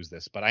Packers lose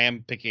this. But I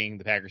am picking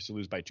the Packers to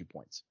lose by 2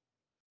 points.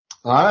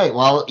 All right.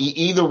 Well,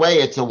 either way,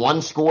 it's a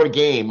one-score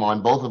game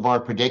on both of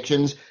our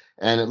predictions,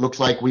 and it looks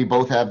like we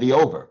both have the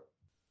over.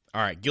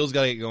 All right, Gil's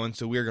got to get going,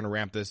 so we're going to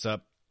ramp this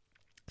up.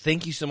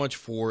 Thank you so much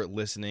for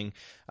listening.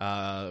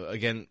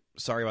 Again,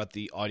 sorry about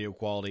the audio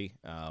quality,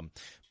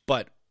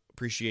 but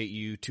appreciate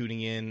you tuning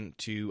in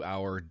to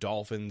our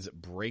Dolphins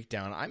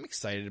breakdown. I'm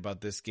excited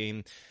about this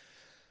game.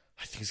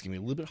 I think it's going to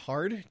be a little bit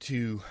hard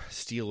to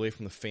steal away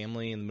from the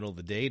family in the middle of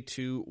the day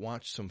to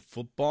watch some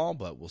football,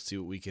 but we'll see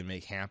what we can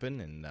make happen.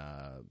 And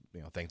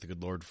thank the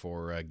good Lord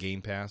for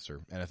Game Pass or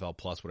NFL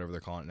Plus, whatever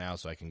they're calling it now,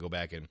 so I can go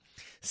back and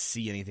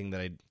see anything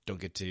that I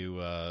don't get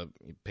to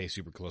pay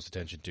super close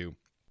attention to.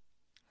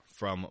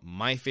 From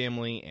my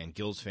family and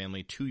Gil's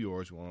family to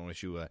yours, we want to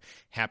wish you a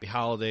happy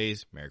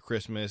holidays, Merry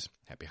Christmas,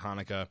 Happy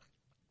Hanukkah,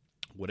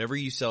 whatever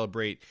you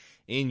celebrate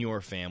in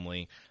your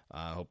family.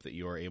 I hope that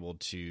you are able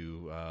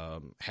to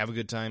have a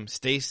good time.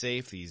 Stay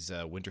safe. These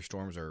winter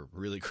storms are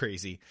really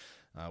crazy.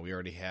 We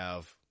already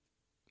have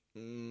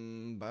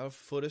about a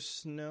foot of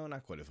snow,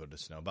 not quite a foot of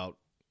snow, about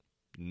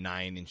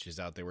 9 inches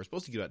out there. We're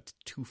supposed to get about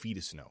 2 feet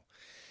of snow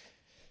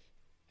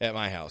at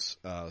my house.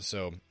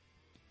 So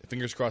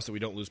fingers crossed that we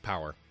don't lose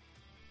power.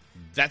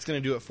 That's going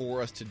to do it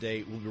for us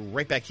today. We'll be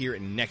right back here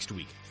next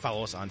week.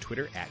 Follow us on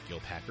Twitter at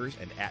GilPackers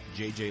and at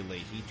JJ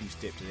Leahy to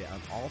stay up to date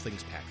on all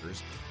things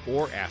Packers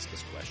or ask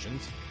us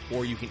questions.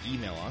 Or you can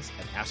email us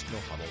at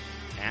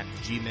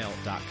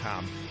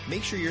asknohuddle@gmail.com.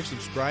 Make sure you're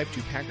subscribed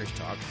to Packers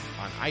Talk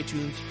on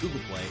iTunes,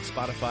 Google Play,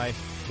 Spotify,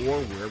 or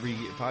wherever you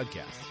get your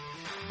podcasts.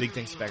 Big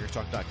thanks to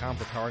PackersTalk.com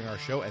for powering our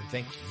show, and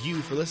thank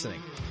you for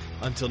listening.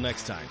 Until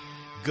next time,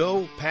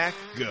 go Pack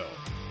Go.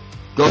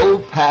 Go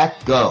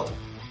Pack Go.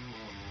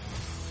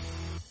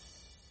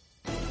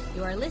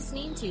 You are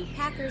listening to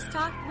Packers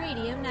Talk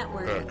Radio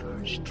Network.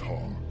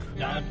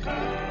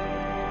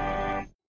 PackersTalk.com.